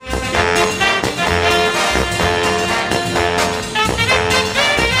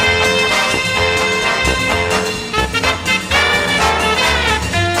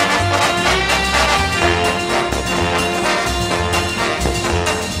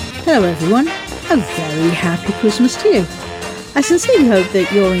Hello everyone, a very happy Christmas to you. I sincerely hope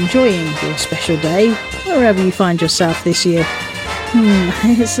that you're enjoying your special day, wherever you find yourself this year.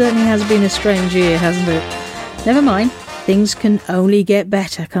 It certainly has been a strange year, hasn't it? Never mind, things can only get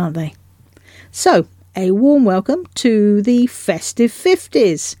better, can't they? So, a warm welcome to the festive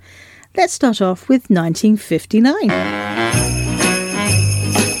 50s. Let's start off with 1959.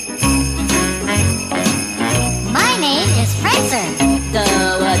 My name is Prancer.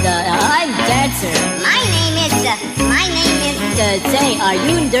 I'm Dancer. My name is. Say, are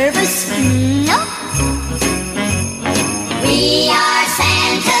you nervous? No. We are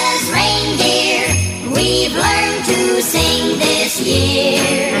Santa's reindeer. We've learned to sing this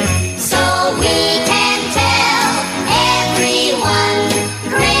year, so we can tell everyone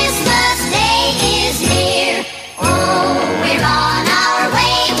Christmas Day is here. Oh, we're on our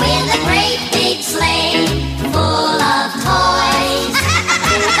way with a great big sleigh full of toys.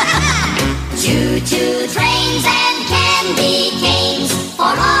 Choo-choo trains and candy canes for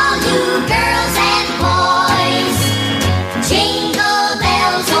all you girls and boys. Jingle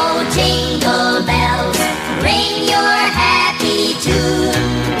bells, oh jingle bells, ring your happy tune.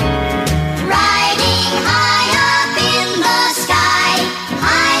 Riding high up in the sky,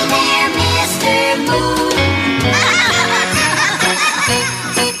 hi there, Mr. Moon.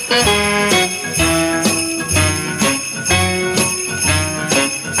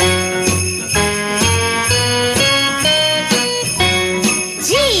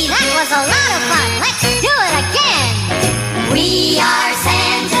 Gee, that was a lot of fun. Let's do it again. We are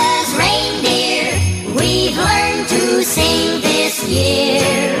Santa's reindeer. We've learned to sing this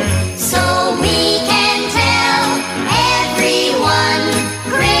year, so we can tell everyone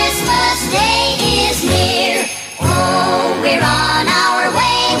Christmas Day is near. Oh, we're on our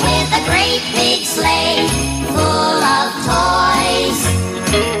way with a great big sleigh full of toys.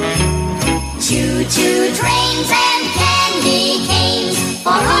 Choo-choo trains and candy canes for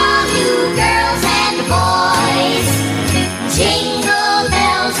all you girls and boys. Jingle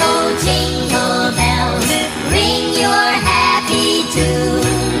bells, oh jingle bells, ring your happy tune.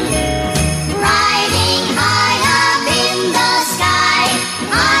 Riding high up in the sky,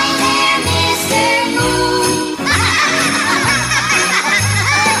 hi there, Mr. Moon.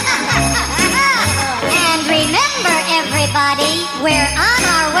 And remember, everybody, we're on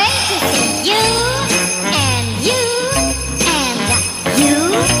our way to see you, and you, and you,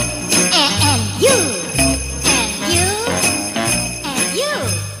 and you, and you, and you.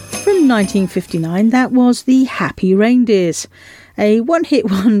 From 1959, that was the Happy Reindeers. A one-hit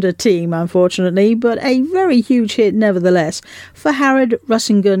wonder team, unfortunately, but a very huge hit nevertheless for Harold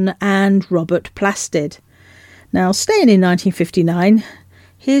Russingen and Robert Plastid. Now, staying in 1959,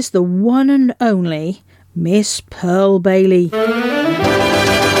 here's the one and only Miss Pearl Bailey.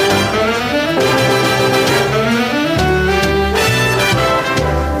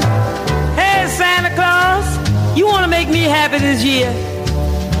 Hey, Santa Claus, you want to make me happy this year?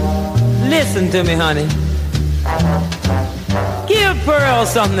 Listen to me, honey. Give Pearl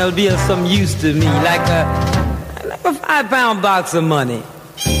something that'll be of some use to me, like a 5-pound box of money.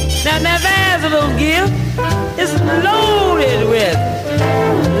 Now there's a little gift. It's loaded with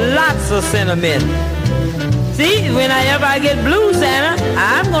lots of sentiment. See, whenever I get blue, Santa,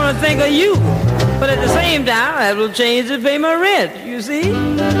 I'm gonna think of you. But at the same time, that will change to pay my rent, you see?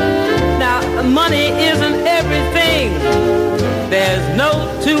 Now, money isn't everything. There's no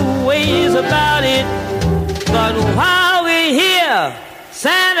two ways about it. But while we're here,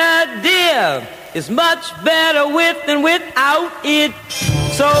 Santa dear, it's much better with than without it.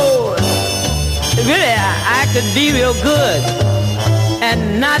 So, really, I could be real good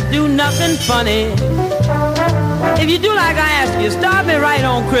and not do nothing funny. If you do like I ask you, start me right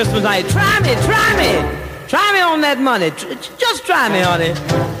on Christmas night. Try me. Try me on that money. Just try me, honey.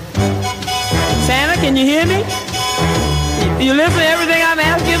 Santa, can you hear me? You listen to everything I'm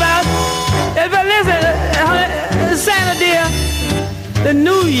asking you about? But listen, Santa dear, the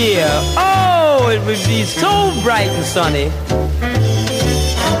new year, oh, it would be so bright and sunny.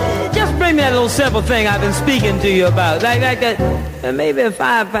 Just bring me that little simple thing I've been speaking to you about, like that, maybe a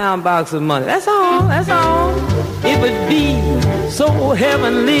 5-pound box of money. That's all. It would be so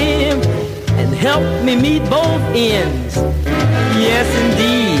heavenly and help me meet both ends. Yes,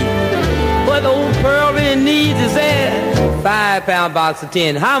 indeed. What old Pearl really needs is that 5-pound box of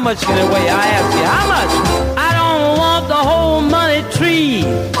 10. How much can it weigh? I ask you, how much? I don't want the whole money tree.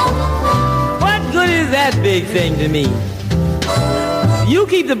 What good is that big thing to me? You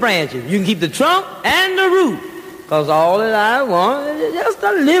keep the branches. You can keep the trunk and the root. Cause all that I want is just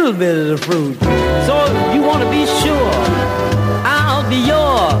a little bit of the fruit. So if you want to be sure I'll be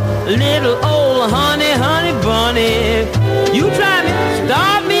your little old honey, honey bunny. You try me,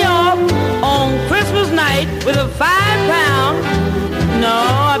 start me off on Christmas night with a 5 pound. No,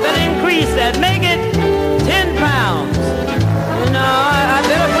 I better increase that, make it 10 pounds. You know, I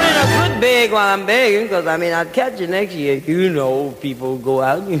better put in a good beg while I'm begging, because I mean, I'd catch you next year. You know, people go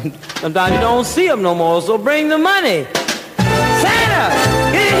out, sometimes you don't see them no more, so bring the money. Santa,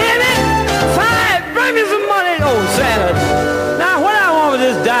 can you hear me? 5, bring me some money. Oh, Santa, now what I want with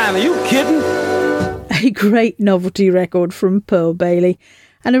this dime, are you kidding? A great novelty record from Pearl Bailey,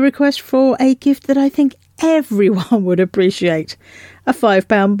 and a request for a gift that I think everyone would appreciate, a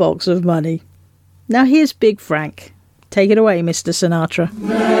 £5 box of money. Now here's Big Frank. Take it away, Mr. Sinatra.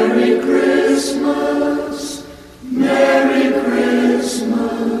 Merry Christmas, Merry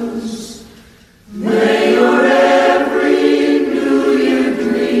Christmas, may your every New Year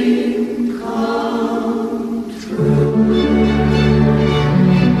dream come true.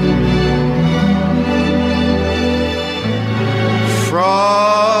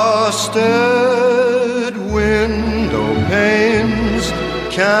 Frosted window panes,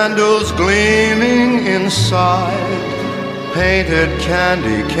 candles gleaming inside, painted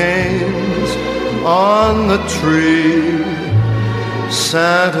candy canes on the tree.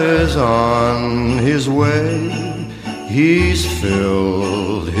 Santa's on his way, he's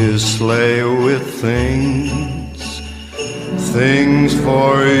filled his sleigh with things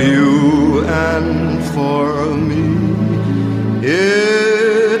for you and for me.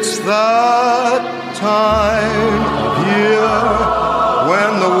 It's that time of year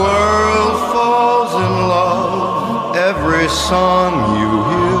when the world falls in love. Every song you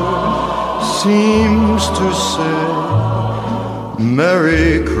hear seems to say,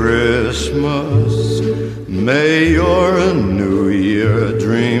 Merry Christmas, may your New Year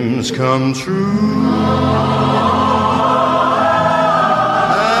dreams come true.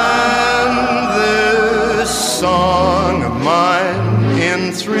 And this song of mine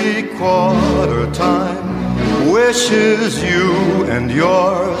in 3/4 time wishes you and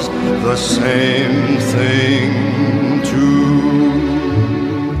yours the same thing too.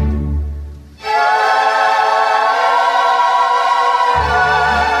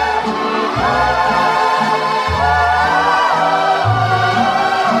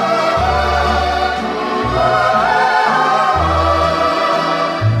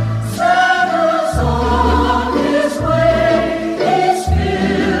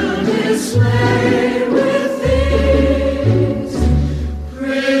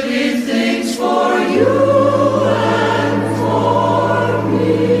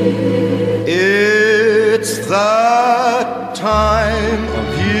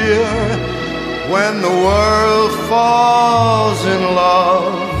 When the world falls in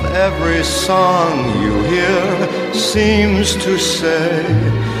love, every song you hear seems to say,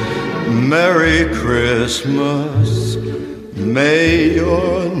 Merry Christmas, may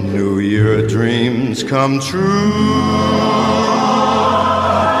your New Year dreams come true.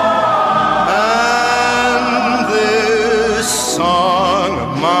 And this song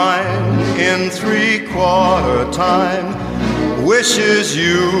of mine in 3/4 time wishes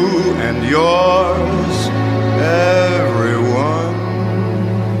you and yours, everyone,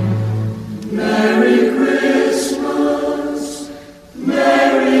 Merry Christmas,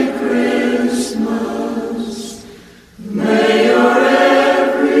 Merry Christmas, may your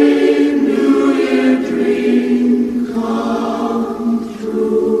every New Year dream come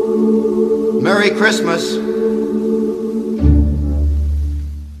true. Merry Christmas.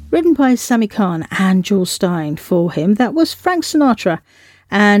 Written by Sammy Kahn and Jules Stein for him, that was Frank Sinatra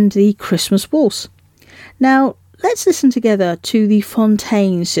and the Christmas Waltz. Now, let's listen together to the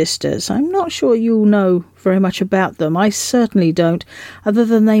Fontaine Sisters. I'm not sure you'll know very much about them. I certainly don't, other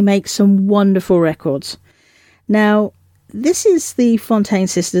than they make some wonderful records. Now, this is the Fontaine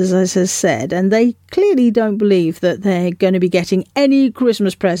Sisters, as I said, and they clearly don't believe that they're going to be getting any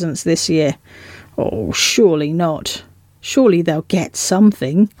Christmas presents this year. Oh, surely not. Surely they'll get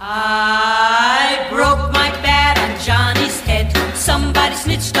something. I broke my bat on Johnny's head. Somebody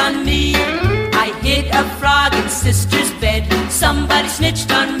snitched on me. I hid a frog in sister's bed. Somebody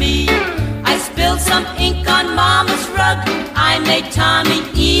snitched on me. I spilled some ink on Mama's rug. I made Tommy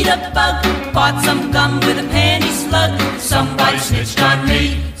eat a bug. Bought some gum with a penny slug. Somebody snitched on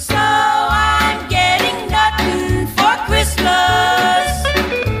me. So I'm getting nothing for Christmas.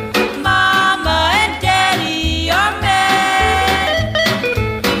 Mama and Daddy are mad.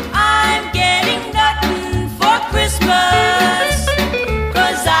 I'm getting nothing for Christmas,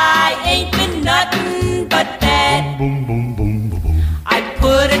 'cause I ain't been nothing but bad. I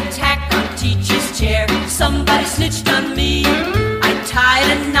put a tack on teacher's chair. Somebody snitched on me. I tied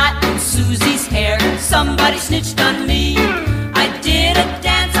a knot somebody snitched on me. I did a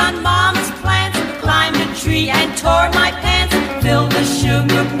dance on Mama's plants, climbed a tree and tore my pants, filled a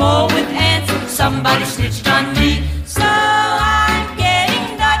sugar bowl with ants, somebody snitched on me. So I'm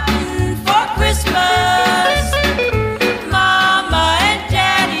getting nothing for Christmas. Mama and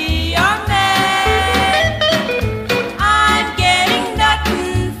Daddy are mad. I'm getting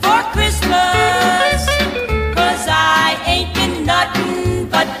nothing for Christmas, 'cause I ain't been nothing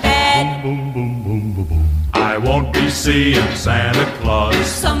but bad. I won't be seeing Santa Claus.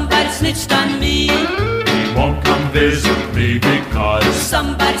 Somebody snitched on me. He won't come visit me because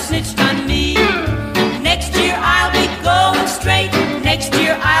Somebody snitched on me. Next year I'll be going straight. Next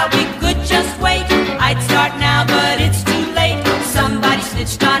year I'll be good, just wait. I'd start now, but it's too late. Somebody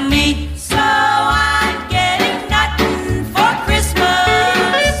snitched on me. So I'm getting nothing for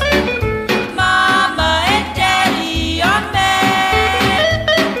Christmas. Mama and Daddy are mad.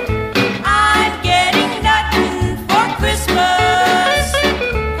 I'm getting nothing for Christmas,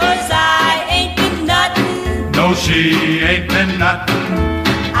 'cause I ain't been nothing. no, she ain't been nothing.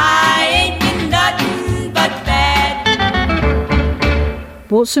 I ain't been nothing but bad.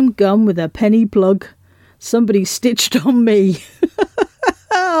 Bought some gum with a penny plug. Somebody stitched on me.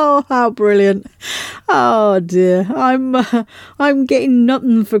 Oh, how brilliant. Oh dear. I'm Getting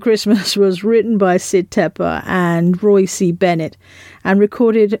Nothing for Christmas was written by Sid Tepper and Roy C. Bennett and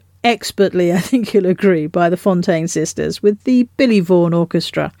recorded expertly, I think you'll agree, by the Fontaine Sisters with the Billy Vaughan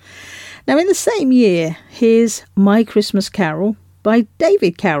Orchestra. Now in the same year, here's My Christmas Carol by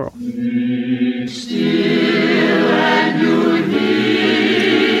David Carroll.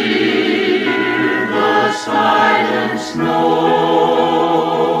 Silent snow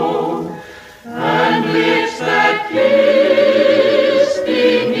and lips that kiss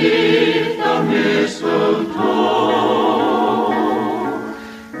beneath the mistletoe.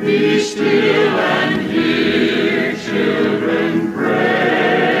 Be still and hear children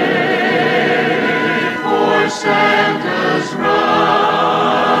pray for Santa's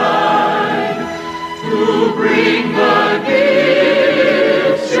ride to bring the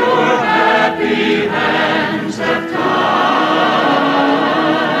gifts your happy hands have tied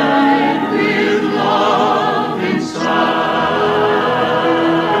with love inside.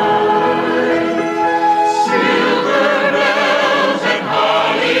 Silver bells and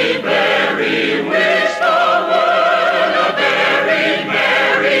holly berry wish the world a very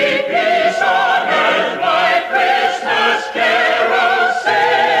merry peace on earth, like Christmas carol sings.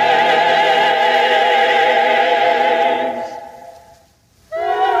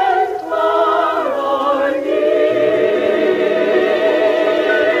 And far near,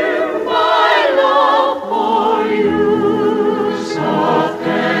 my love for you, soft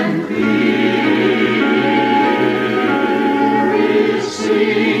and clear, is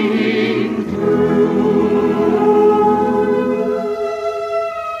singing through.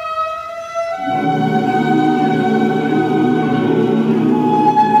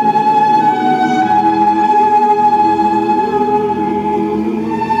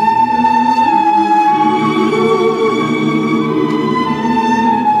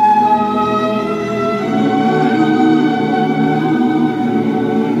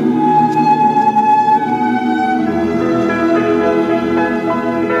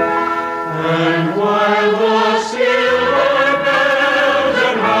 And while the silver bells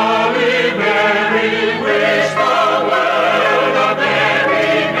and holly berry wish the world a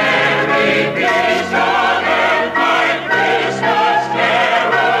very merry peace on earth, my Christmas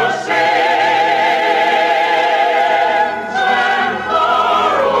carol sings. And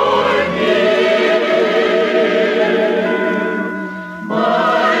far or near,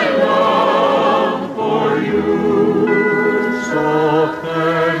 my love for you, soft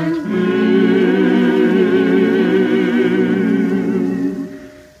and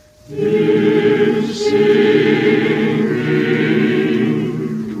is singing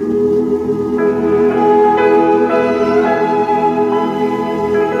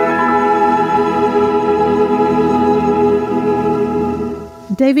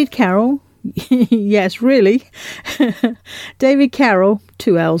David Carroll. Yes, really. David Carroll,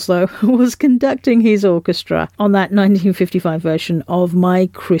 2 L's though, was conducting his orchestra on that 1955 version of My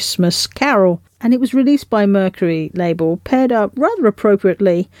Christmas Carol. And it was released by Mercury label, paired up rather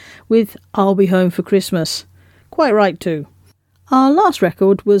appropriately with I'll Be Home for Christmas. Quite right too. Our last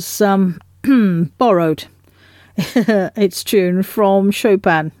record was borrowed. Its tune from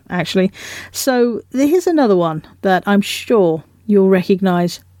Chopin, actually. So here's another one that I'm sure you'll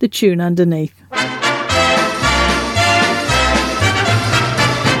recognise the tune underneath.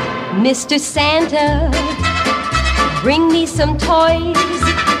 Mr. Santa, bring me some toys.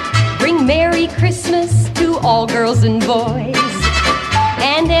 Bring and Merry Christmas to all girls and boys.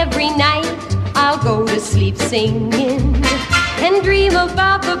 And every night I'll go to sleep singing and dream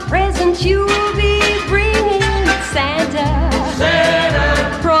about the presents you'll be bringing. Santa,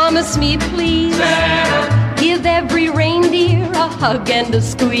 Santa, promise me please, Santa, give every reindeer a hug and a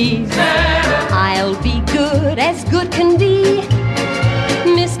squeeze. Santa, I'll be good as good can be.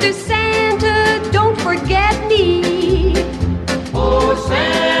 Mr. Santa, don't forget me. oh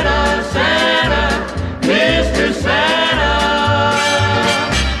Santa, Santa, Mr. Santa.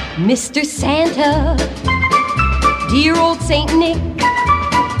 Mr. Santa, dear old Saint Nick,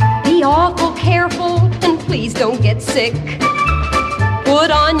 be awful careful and please don't get sick.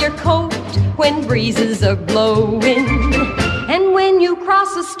 Put on your coat when breezes are blowing, and when you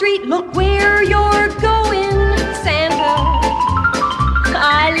cross the street, look where you're going. Santa,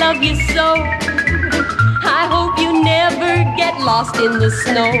 I love you so. I hope you never get lost in the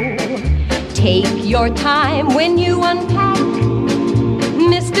snow. Take your time when you unpack.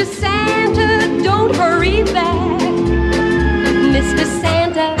 Mr. Santa, don't hurry back. Mr.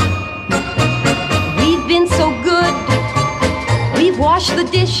 Santa, we've been so good. We've washed the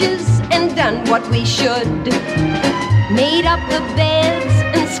dishes and done what we should. Made up the beds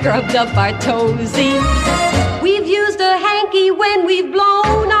and scrubbed up our toesies. We've used a hanky when we've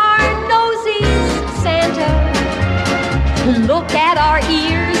blown our nosies. Santa, look at our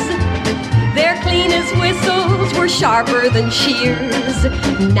ears. They're clean as whistles, we're sharper than shears.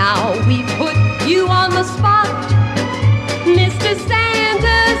 Now we've put you on the spot. Mr.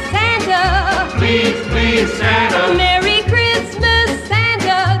 Santa, Santa, Please, please, Santa, Merry Christmas,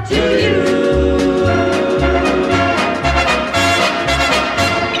 Santa, to you.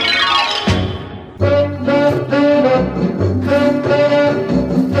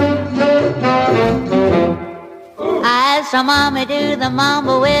 I saw Mommy do the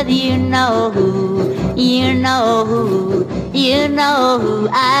mambo with you know who, you know who, you know who.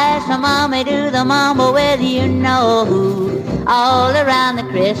 I saw Mommy do the mambo with you know who, all around the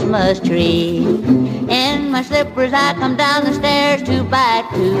Christmas tree. In my slippers I come down the stairs two by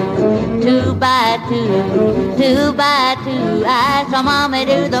two, two by two, two by two. I saw Mommy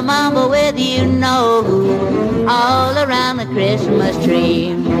do the mambo with you know who, all around the Christmas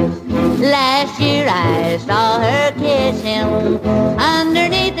tree. Last year I saw her kiss him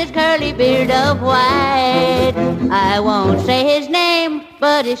underneath his curly beard of white. I won't say his name,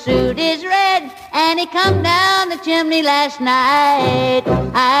 but his suit is red, and he come down the chimney last night.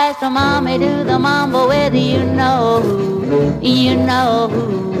 I saw Mommy do the mambo with you know who, you know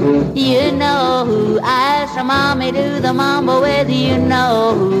who, you know who. I saw Mommy do the mambo with you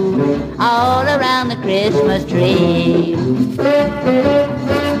know who, all around the Christmas tree.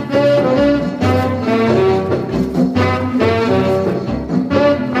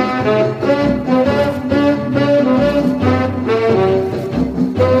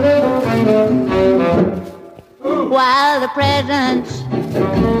 'While the presents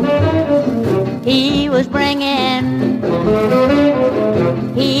he was bringing,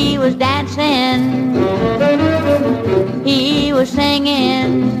 he was dancing, he was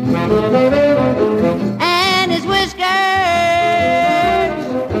singing, and his whiskers,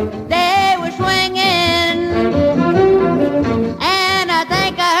 they were swinging, and I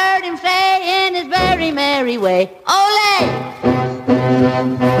think I heard him say in his very merry way, "Ole!"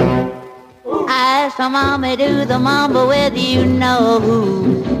 I saw Mommy do the mambo with you know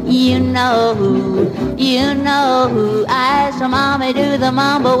who, you know who, you know who. I saw Mommy do the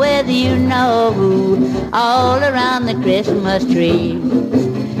mambo with you know who, all around the Christmas tree.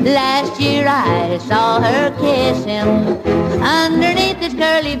 Last year I saw her kiss him underneath his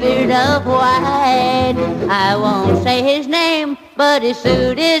curly beard of white. I won't say his name, but his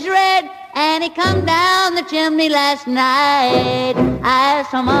suit is red, and he come down the chimney last night. I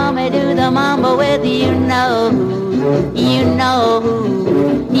saw Mommy do the mambo with you know who, you know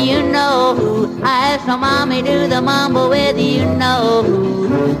who, you know who. I saw Mommy do the mambo with you know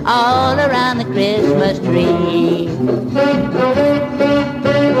who, all around the Christmas tree.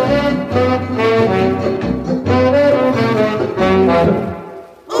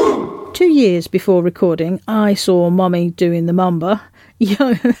 2 years before recording, I saw Mommy doing the mamba.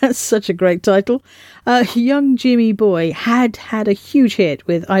 That's such a great title. Young Jimmy Boy had a huge hit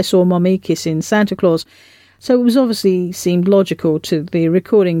with I Saw Mommy Kissing Santa Claus, so it was obviously seemed logical to the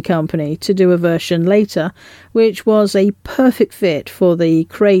recording company to do a version later, which was a perfect fit for the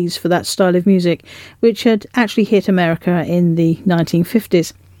craze for that style of music, which had actually hit America in the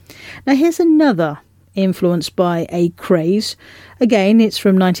 1950s. Now here's another influenced by a craze. Again, it's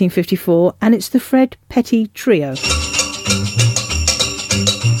from 1954, and it's the Fred Petty Trio.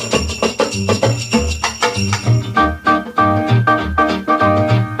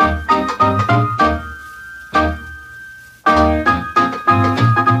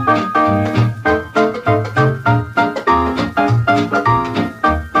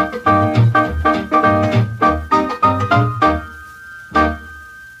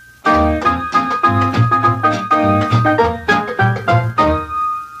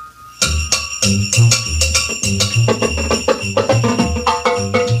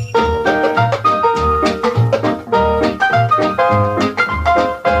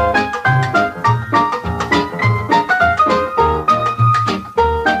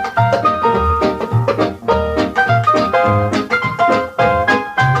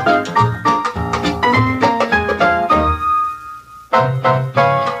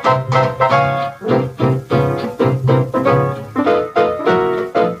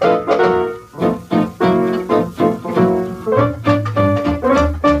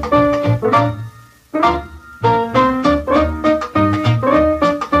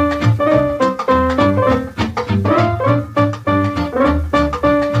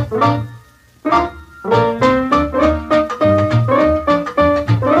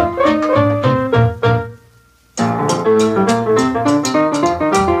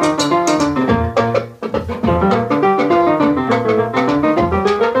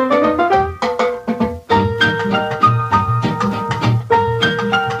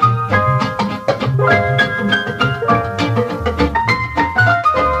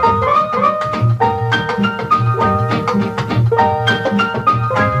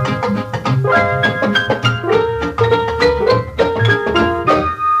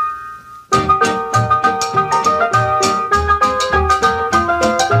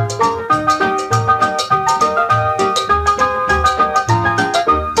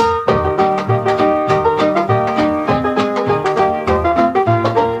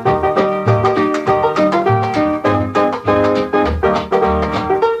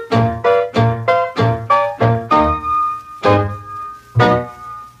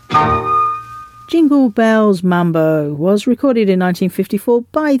 Jingle Bells Mambo was recorded in 1954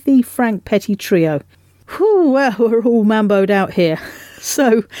 by the Frank Petty Trio. Whew, well, we're all mamboed out here.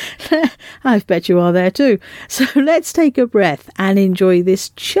 So, I bet you are there too. So let's take a breath and enjoy this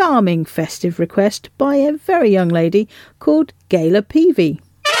charming festive request by a very young lady called Gayla Peavy.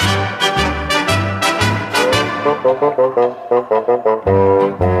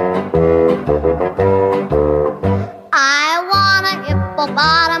 I want a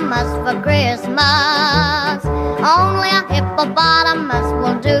hippopotamus for Christmas. Only a hippopotamus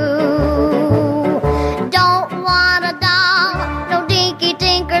will do. Don't want a doll, no dinky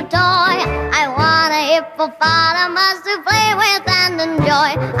tinker toy. I want a hippopotamus to play with and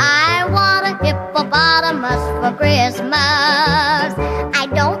enjoy. I want a hippopotamus for Christmas. I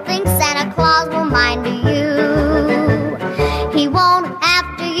don't think Santa Claus will mind you. He won't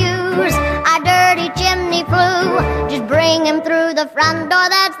have to use a dirty chimney flue. Just bring him through the front door,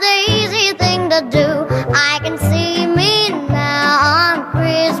 that's the easy thing to do. I can see me now on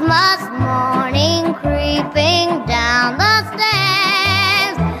Christmas morning creeping down the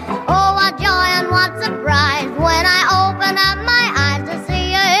stairs. Oh, what joy and what surprise when I open up my eyes to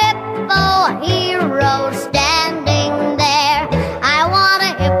see a hippo hero standing there. I want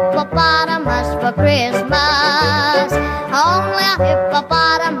a hippopotamus for Christmas. Only a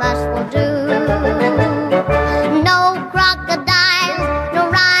hippopotamus will do. No crocodiles, no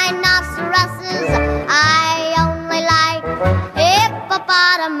rhinoceroses. I only like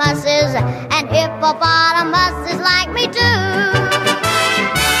hippopotamuses, and hippopotamuses like me too.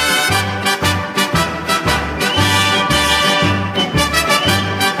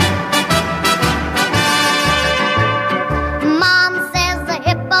 Mom says the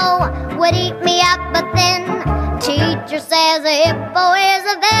hippo would eat me up, but then teacher says a hippo is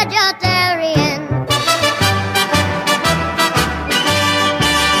a vegetarian.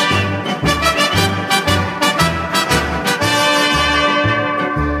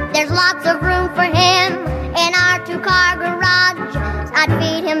 There's lots of room for him in our two-car garage. I'd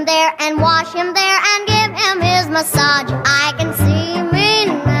feed him there and wash him there and give him his massage. I can see me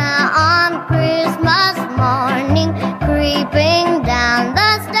now on Christmas morning creeping down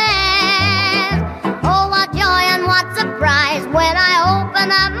the stairs. Oh, what joy and what surprise when I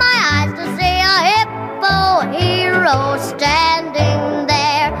open up my eyes to see a hippo hero standing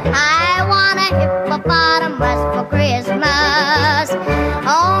there. I want a hippopotamus for Christmas.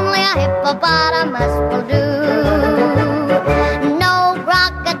 Only a hippopotamus will do. No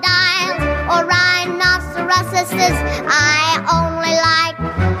crocodiles or rhinoceroses. I only like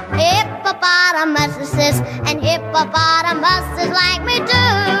hippopotamuses, and hippopotamuses like me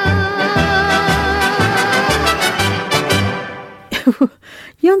too.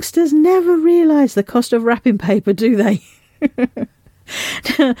 Youngsters never realise the cost of wrapping paper, do they?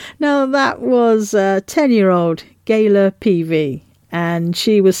 Now, that was 10-year-old Gayla Peavy, and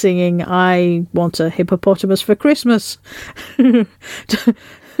she was singing I Want a Hippopotamus for Christmas.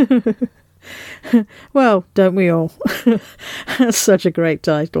 Well, don't we all? That's such a great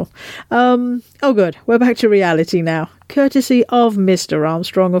title. Oh good, we're back to reality now, courtesy of Mr.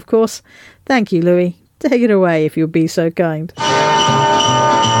 Armstrong, of course. Thank you, Louis. Take it away if you'll be so kind. From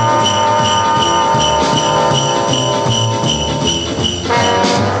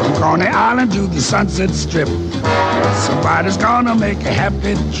Coney Island to the Sunset Strip, somebody's gonna make a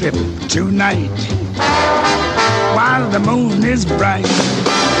happy trip tonight while the moon is bright.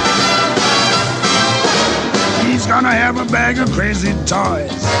 He's gonna have a bag of crazy toys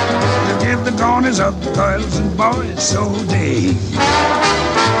to give the corners of the girls and boys. So day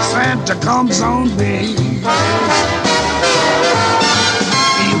Santa comes on big.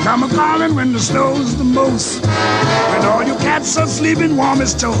 You come a-calling when the snow's the most, when all your cats are sleeping warm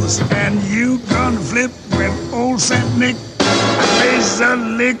as toast, and you gonna flip when old Saint Nick lays a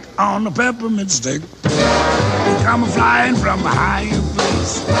lick on a peppermint stick. You come a-flying from a higher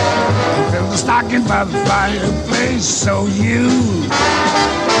place, you fill the stocking by the fireplace. So you,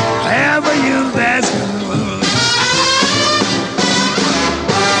 ever you, that's good.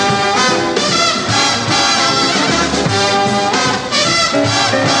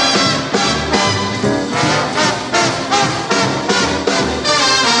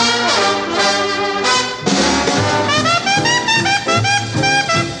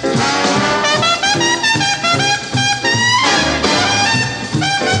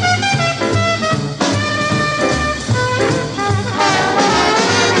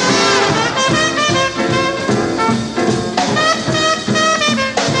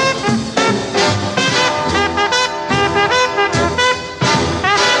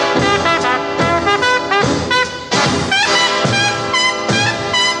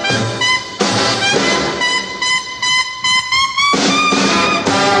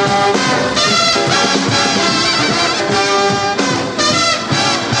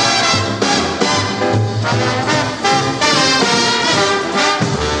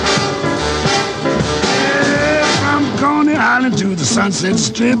 Sunset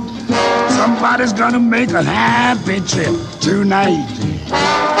Strip. Somebody's gonna make a happy trip tonight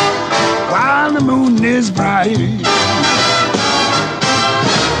while the moon is bright.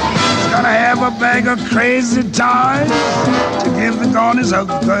 Gonna have a bag of crazy toys to give the corners of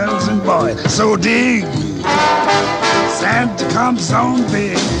girls and boys. So dig, Santa comes on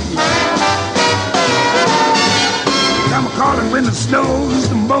big. I'm calling when it snows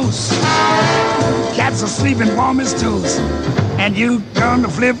the most. Cats are sleeping warm as toast. And you gonna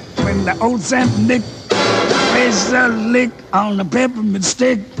flip when the old Saint Nick plays a lick on the peppermint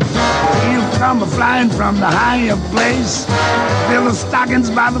stick. You come flying from the higher place, fill the stockings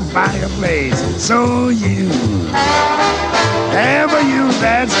by the fireplace. So you, ever you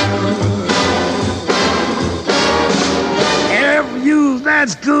that's good, ever you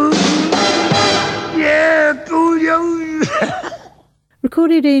that's good, yeah, cool yo.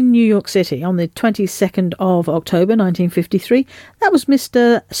 Recorded in New York City on the 22nd of October 1953, that was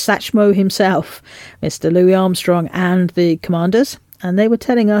Mr. Satchmo himself, Mr. Louis Armstrong and the Commanders, and they were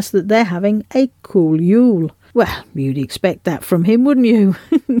telling us that they're having a cool Yule. Well, you'd expect that from him, wouldn't you?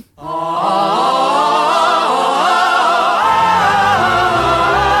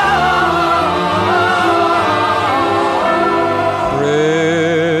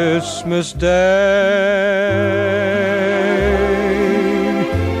 Christmas Day,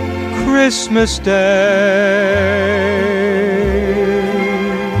 Christmas Day,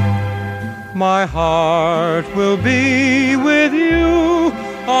 my heart will be with you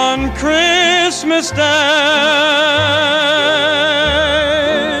on Christmas Day.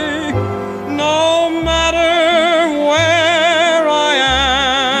 No matter where I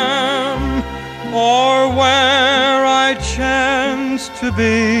am or where I chance to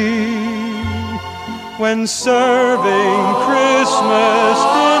be, when serving Christmas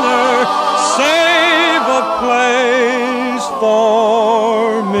dinner, save a place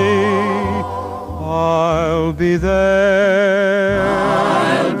for me. I'll be there.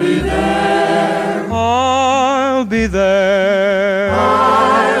 I'll be there. I'll be there.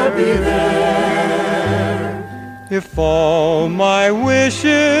 I'll be there. If all my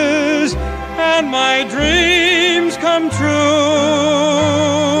wishes and my dreams come true,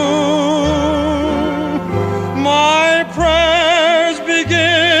 my prayers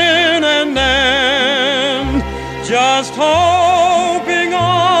begin and end, just hoping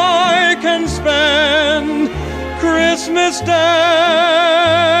I can spend Christmas Day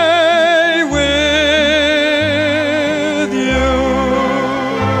with you.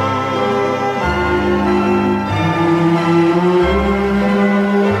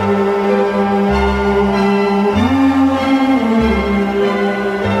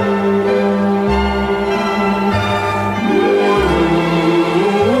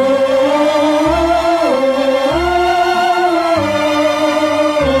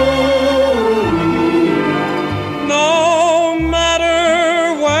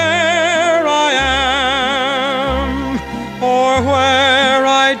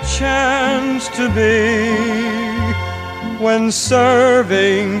 When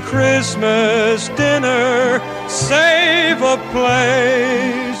serving Christmas dinner, save a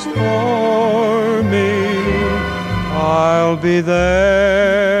place for me. I'll be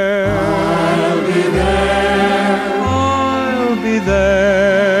there. I'll be there. I'll be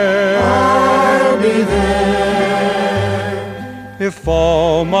there. I'll be there. If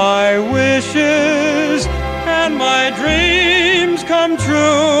all my wishes and my dreams come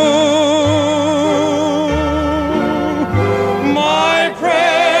true,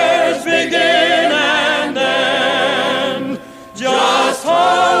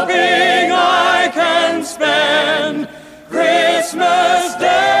 spend Christmas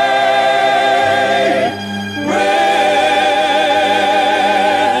Day with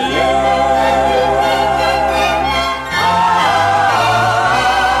you.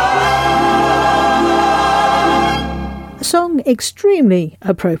 A song extremely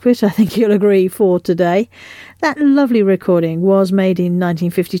appropriate, I think you'll agree, for today. That lovely recording was made in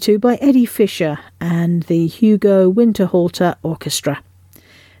 1952 by Eddie Fisher and the Hugo Winterhalter Orchestra.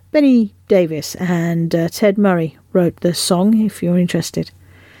 Benny Davis and Ted Murray wrote the song, if you're interested.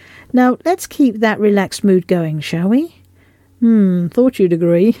 Now, let's keep that relaxed mood going, shall we? Thought you'd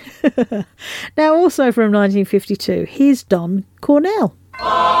agree. Now, also from 1952, here's Don Cornell.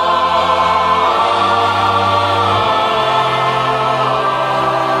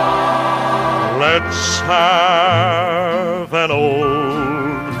 Let's have an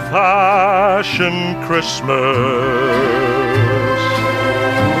old-fashioned Christmas,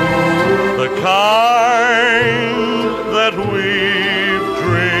 the kind that we've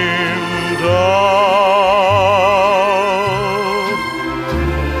dreamed of.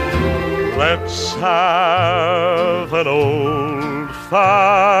 Let's have an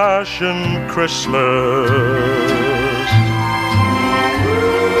old-fashioned Christmas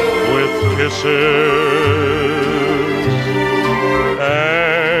with kisses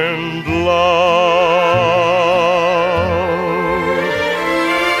and love.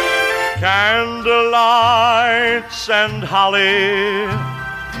 Candlelights and holly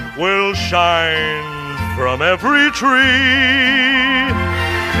will shine from every tree.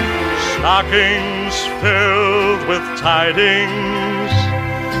 Stockings filled with tidings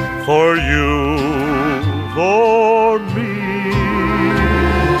for you, for me.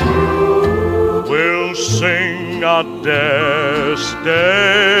 We'll sing Adeste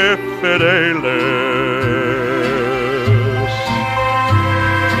Fidelis.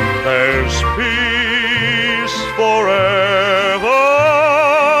 There's peace forevermore.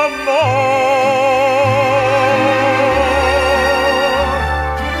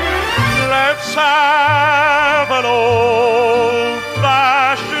 Let's have an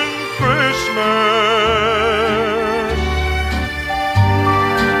old-fashioned Christmas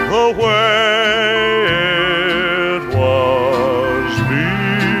the way it was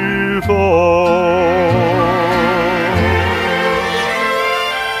before.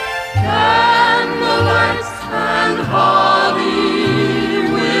 Candlelights and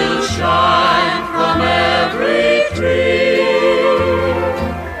holly will shine from every tree.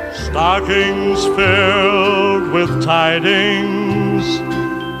 Stockings filled with tidings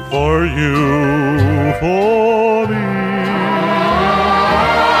for you, for me.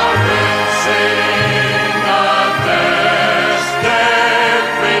 We'll sing Adeste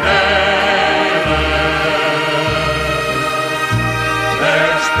Fidelis.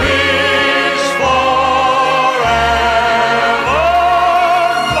 There's peace forevermore.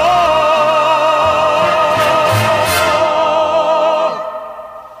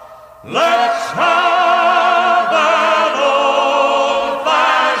 Let's have an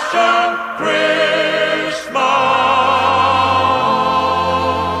old-fashioned Christmas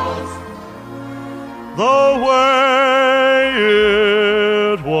the way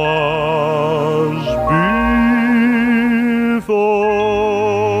it was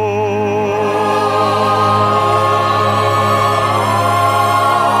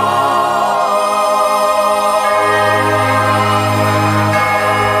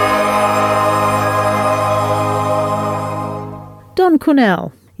Don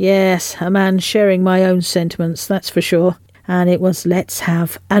Cornell. Yes, a man sharing my own sentiments, that's for sure. And it was Let's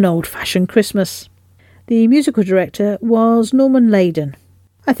Have an Old-Fashioned Christmas. The musical director was Norman Layden.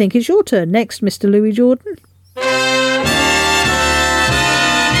 I think it's your turn next, Mr. Louis Jordan.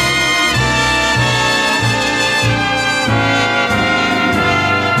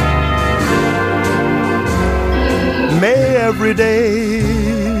 May every day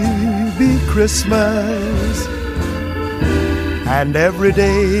be Christmas, and every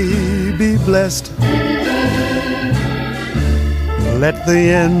day be blessed. Let the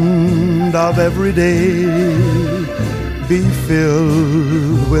end of every day be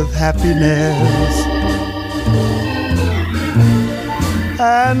filled with happiness.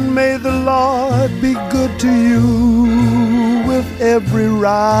 And may the Lord be good to you with every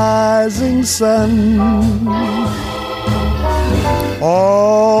rising sun.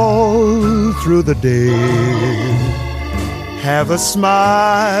 All through the day, have a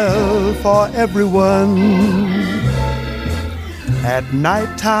smile for everyone. At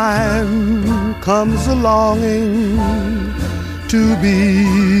night time comes a longing to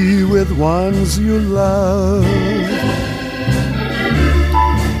be with ones you love,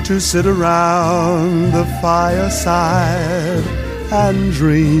 to sit around the fireside and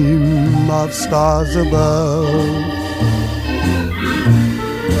dream of stars above.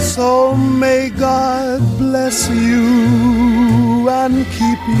 So may God bless you and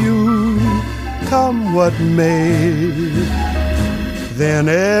keep you, come what may. Then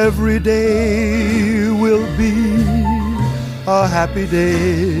every day will be a happy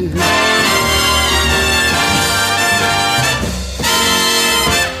day.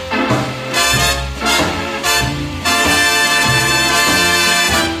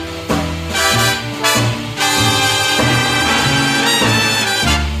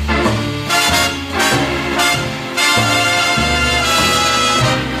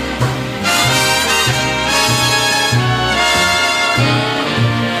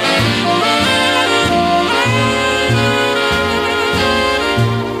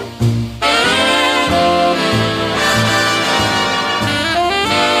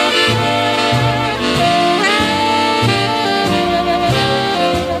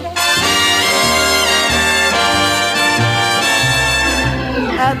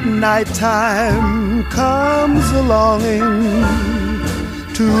 At nighttime comes a longing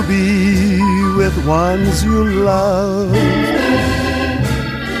to be with ones you love,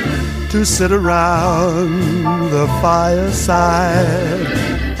 to sit around the fireside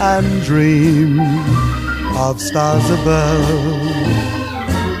and dream of stars above.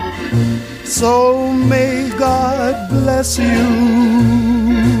 So may God bless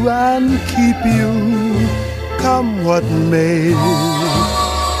you and keep you, come what may.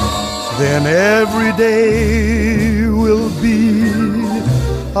 Then every day will be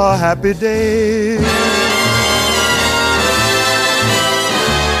a happy day.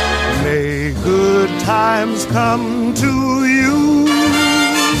 May good times come to you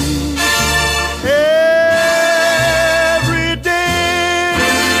every day.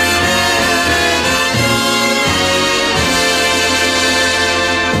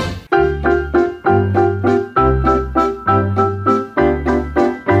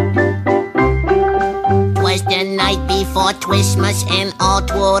 Twas the night before Christmas and all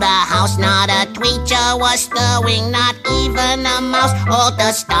through the house not a creature was stirring, not even a mouse. All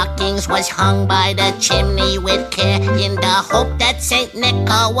the stockings was hung by the chimney with care, in the hope that Saint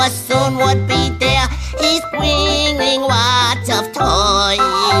Nicholas soon would be there. He's bringing lots of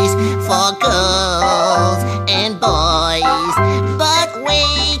toys for girls and boys, but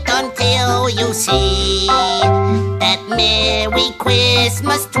wait until you see that Merry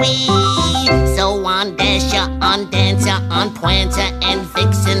Christmas tree. So on Dasher, on Dancer, on Prancer and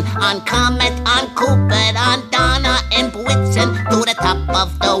Vixen, on Comet, on Cupid, on Donna and Blitzen, to the top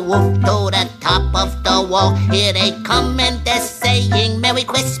of the roof, to the top of the wall. Here they come and they're saying Merry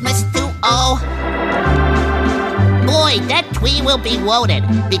Christmas to all. Boy, that tree will be loaded,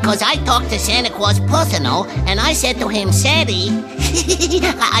 because I talked to Santa Claus personal, and I said to him, Sandy,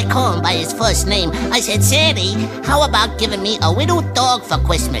 I call him by his first name. I said, Sandy, how about giving me a little dog for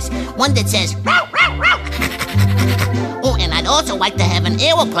Christmas? One that says, row, row, row. Oh, and I'd also like to have an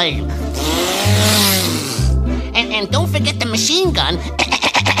aeroplane. And don't forget the machine gun.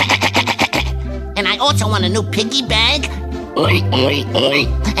 And I also want a new piggy bank.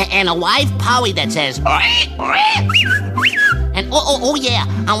 And a live Polly that says, and oh yeah,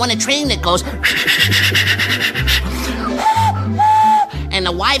 I want a train that goes, and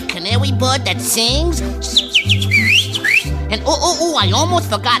a live canary bird that sings, and oh, I almost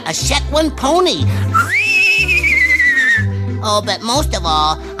forgot a Shetland pony. Oh, but most of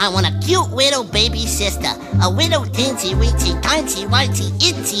all, I want a cute little baby sister. A little teensy weensy, tiny whitey,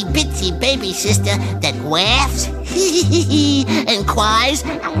 itsy bitsy baby sister that laughs and cries.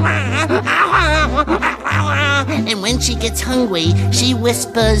 And when she gets hungry, she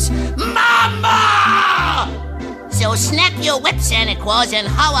whispers, Mama! So snap your whip, Santa Claus, and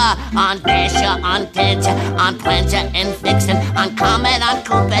holler on Dasher, on Dancer, on Prancer and Vixen, on Comet, on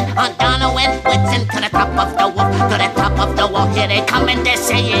Cupid, on Donald and Blitzen, to the top of the roof, to the top of the wall. Here they come and they're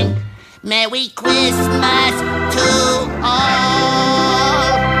saying, Merry Christmas to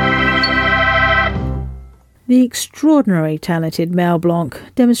all. The extraordinary talented Mel Blanc,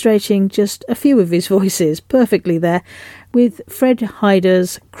 demonstrating just a few of his voices perfectly there with Fred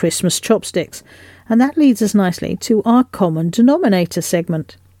Hyder's Christmas Chopsticks. And that leads us nicely to our common denominator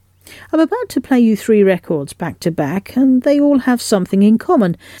segment. I'm about to play you 3 records back to back, and they all have something in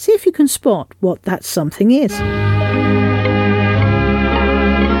common. See if you can spot what that something is.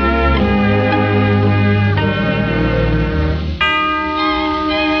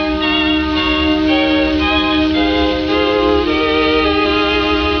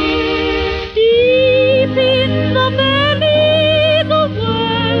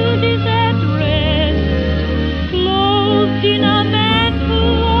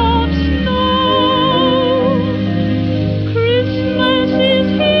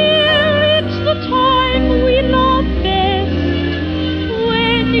 We love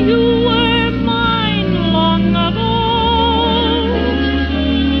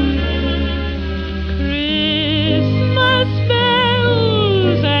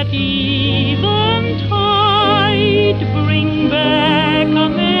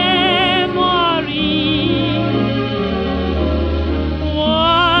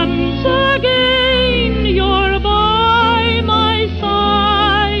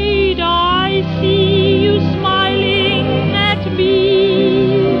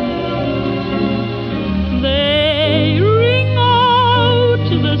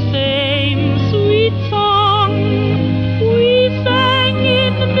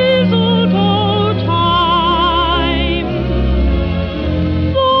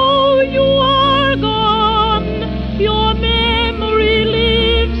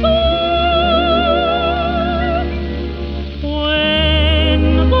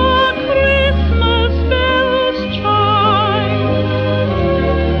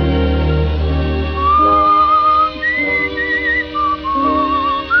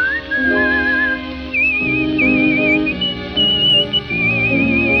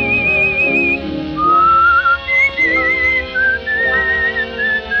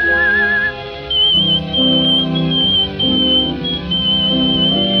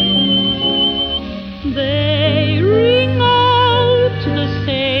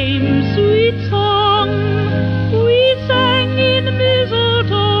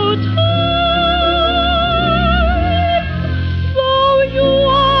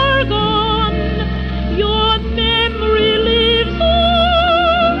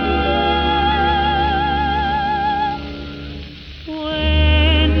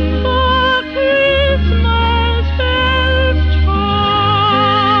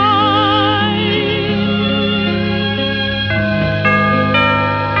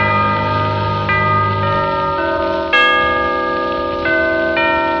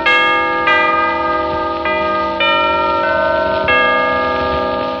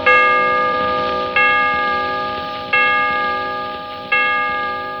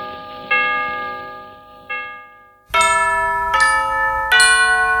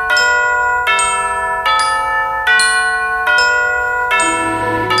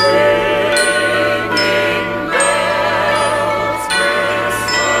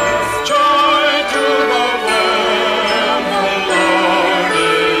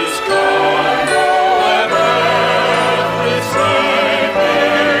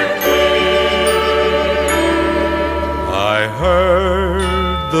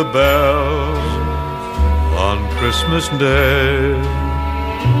the bells on Christmas Day.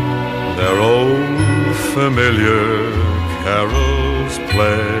 Their old familiar carols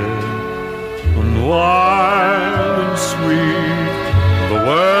play, and wild and sweet the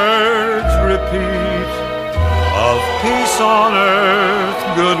words repeat of peace on earth,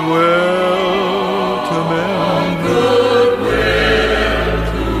 goodwill to men. Goodwill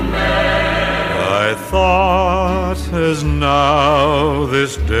to men. I thought as now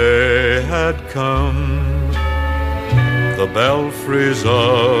this day had come, the belfries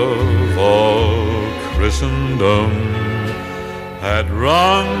of all Christendom had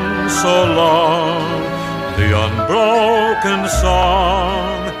rung so long the unbroken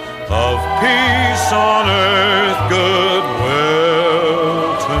song of peace on earth, goodwill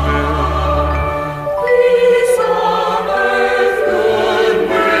to men. Peace on earth,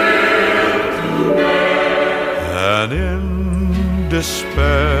 goodwill to men. And in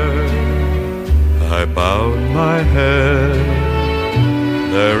despair I bowed my head.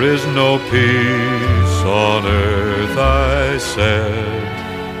 There is no peace on earth, I said,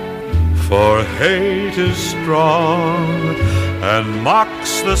 for hate is strong and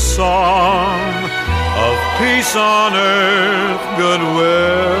mocks the song of peace on earth,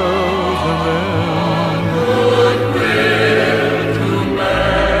 goodwill to men. Goodwill to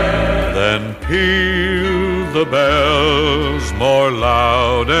men. Then peal the bells more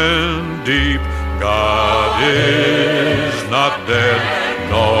loud and deep. God is not dead,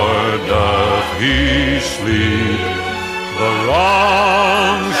 nor doth he sleep. The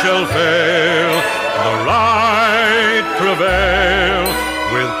wrong shall fail, the right prevail,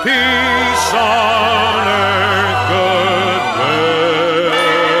 with peace on earth, goodwill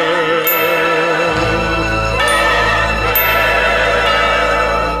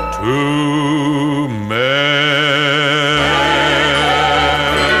to men.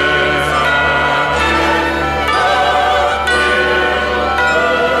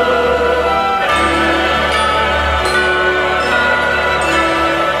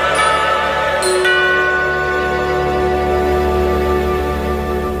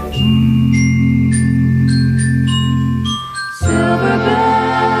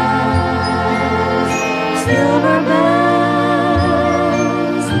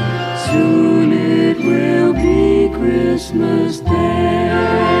 Christmas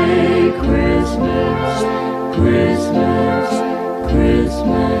Day, Christmas, Christmas,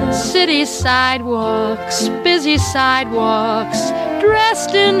 Christmas. City sidewalks, busy sidewalks,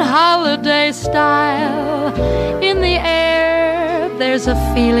 dressed in holiday style. In the air, there's a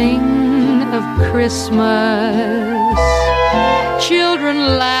feeling of Christmas. Children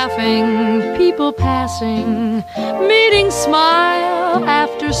laughing, people passing, meeting smile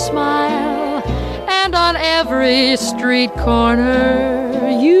after smile. And on every street corner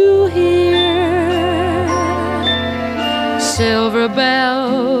you hear silver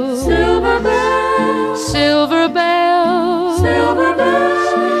bells, silver bells, silver bells, silver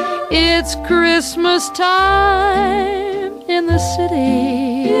bells. It's Christmas time in the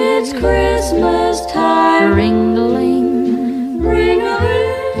city. It's Christmas time. Ring-a-ling,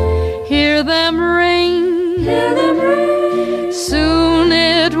 ring-a-ling. Hear them ring, hear them ring. Soon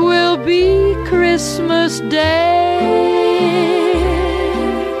it will be Christmas Day.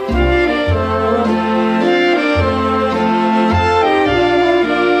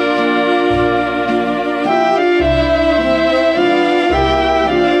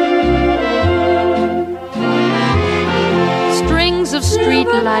 Strings of street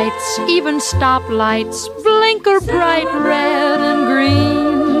lights, even stoplights, blinker bright red and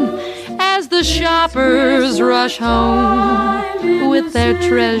green as the shoppers rush home with their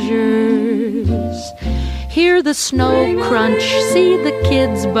treasures. Hear the snow crunch, see the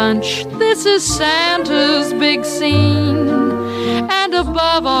kids bunch. This is Santa's big scene. And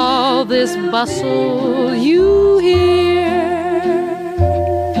above all this bustle you hear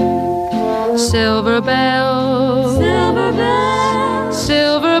silver bells, silver bells,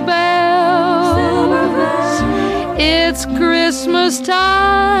 silver bells, silver bells. It's Christmas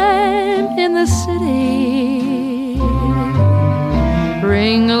time in the city.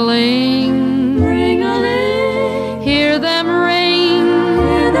 Ring-a-ling, ring-a-ling. Hear them ring,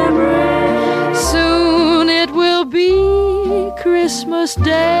 hear them ring. Soon it will be Christmas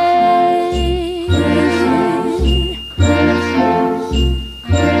Day. Christmas,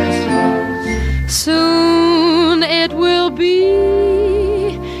 Christmas. Soon it will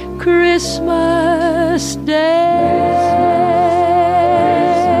be Christmas Day.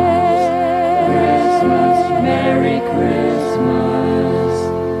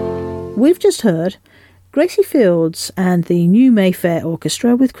 We've just heard Gracie Fields and the New Mayfair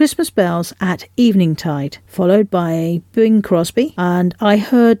Orchestra with Christmas Bells at Evening Tide, followed by Bing Crosby and I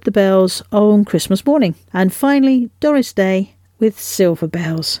Heard the Bells on Christmas Morning, and finally Doris Day with Silver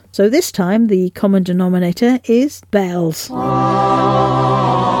Bells. So this time the common denominator is bells.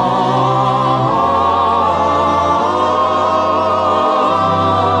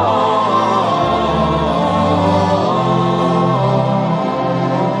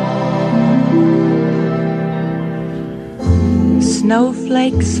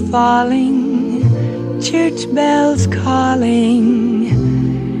 Snowflakes falling, church bells calling,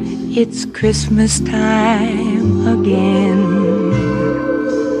 it's Christmas time again.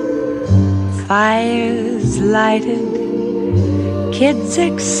 Fires lighted, kids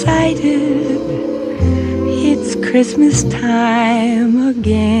excited, it's Christmas time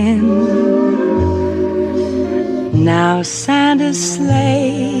again. Now Santa's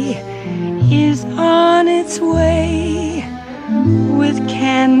sleigh is on its way with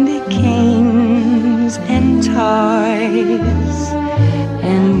candy canes and toys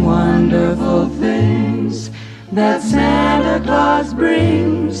and wonderful things that Santa Claus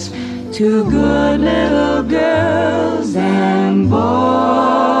brings to good little girls and boys.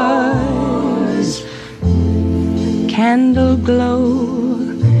 Candle glow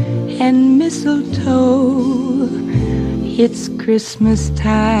and mistletoe, it's Christmas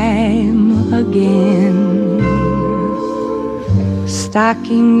time again.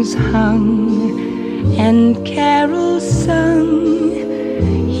 Stockings hung and carols sung,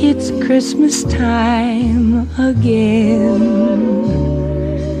 it's Christmas time again.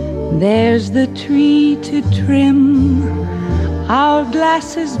 There's the tree to trim, our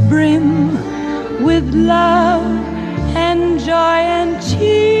glasses brim with love and joy and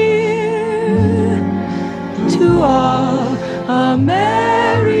cheer. To all a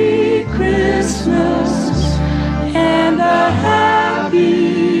Merry Christmas and a Happy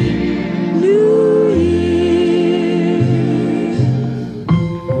New Year.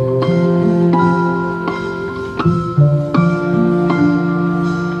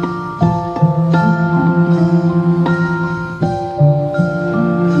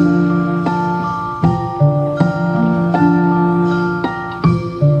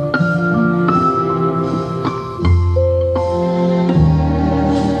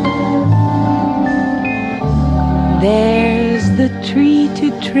 There's the tree to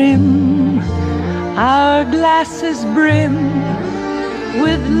trim, our glasses brim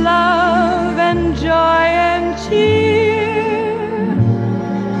with love and joy and cheer.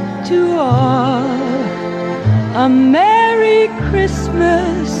 To all a Merry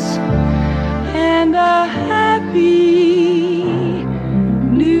Christmas and a Happy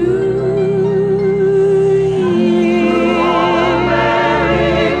New Year.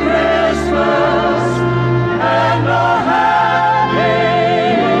 Merry Christmas and a Happy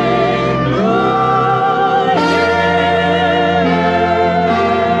New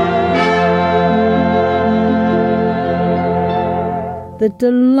Year. The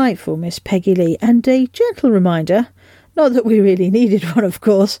delightful Miss Peggy Lee, and a gentle reminder, not that we really needed one of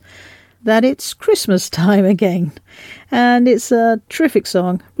course, that it's Christmas time again. And it's a terrific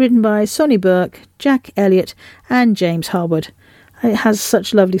song written by Sonny Burke, Jack Elliott and James Harwood. It has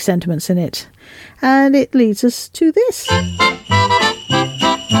such lovely sentiments in it. And it leads us to this.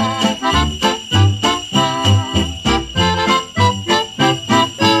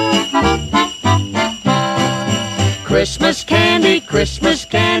 Christmas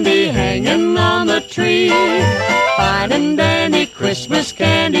candy hanging on the tree. Fine and dandy Christmas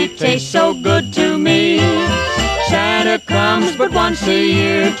candy tastes so good to me. Santa comes but once a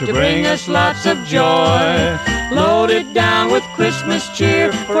year to bring us lots of joy, loaded down with Christmas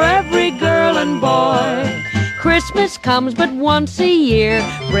cheer for every girl and boy. Christmas comes but once a year,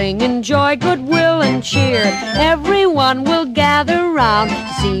 bringing joy, goodwill, and cheer. Everyone will gather round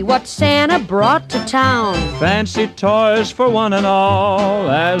to see what Santa brought to town. Fancy toys for one and all,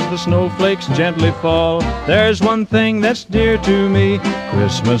 as the snowflakes gently fall. There's one thing that's dear to me,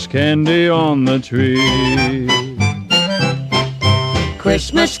 Christmas candy on the tree.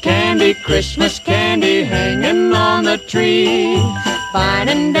 Christmas candy hanging on the tree. Fine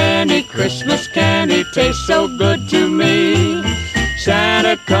and dandy Christmas candy tastes so good to me.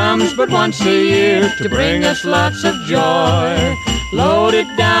 Santa comes but once a year to bring us lots of joy, loaded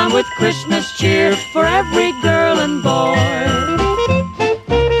down with Christmas cheer for every girl and boy.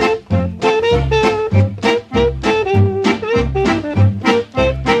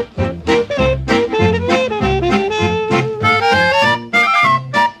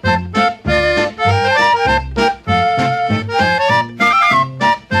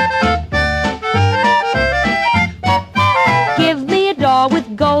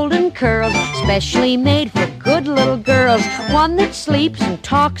 with golden curls, specially made for good little girls. One that sleeps and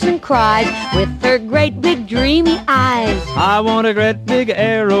talks and cries with her great big dreamy eyes. I want a great big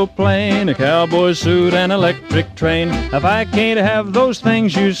aeroplane, a cowboy suit, and electric train. If I can't have those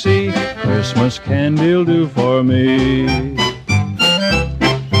things you see, Christmas candy'll do for me.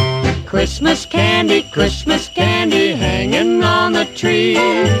 Christmas candy, hanging on the tree.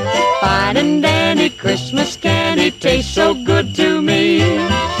 Fine and dandy Christmas candy tastes so good to me.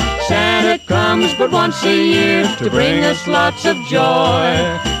 Santa comes but once a year to bring us lots of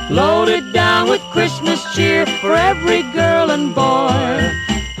joy, loaded down with Christmas cheer for every girl and boy.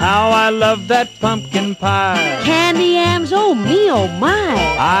 How I love that pumpkin pie, Candy yams, oh me, oh my.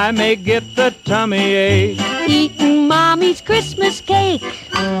 I may get the tummy ache Eating Mommy's Christmas cake.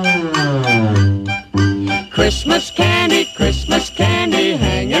 Christmas candy,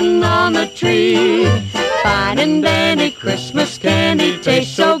 hanging on the tree. Fine and dandy Christmas candy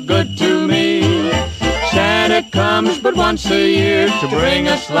tastes so good to me. Santa comes but once a year to bring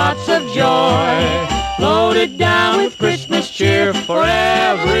us lots of joy, loaded down with Christmas cheer for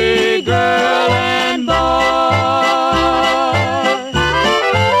every girl and boy.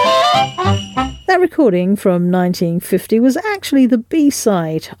 That recording from 1950 was actually the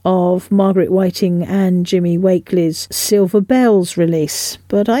B-side of Margaret Whiting and Jimmy Wakely's Silver Bells release,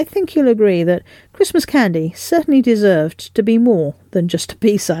 but I think you'll agree that Christmas Candy certainly deserved to be more than just a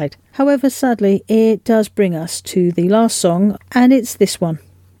B-side. However, sadly, it does bring us to the last song, and it's this one.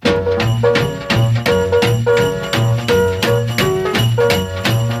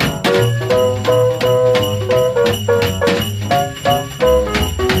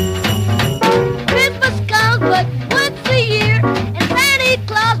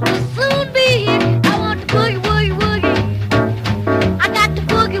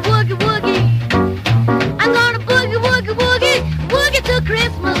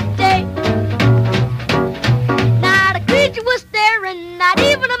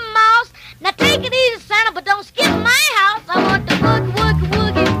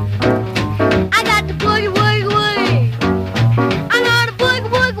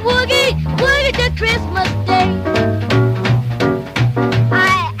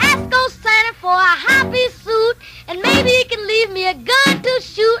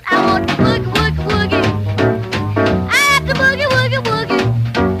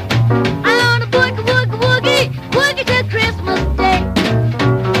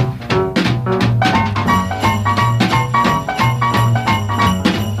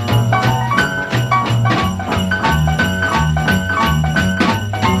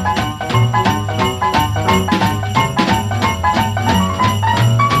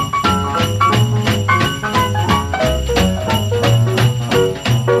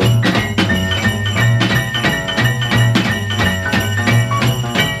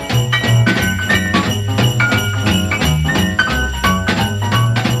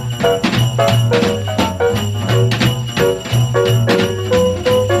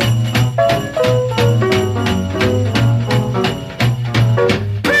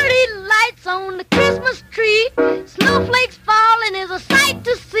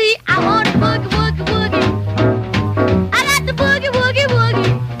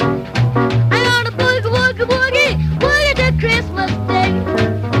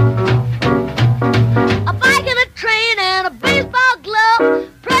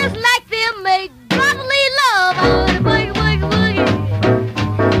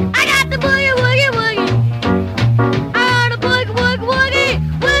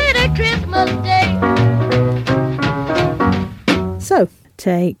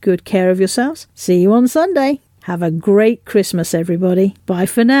 Take good care of yourselves. See you on Sunday. Have a great Christmas, everybody. Bye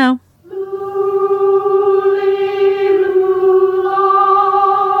for now.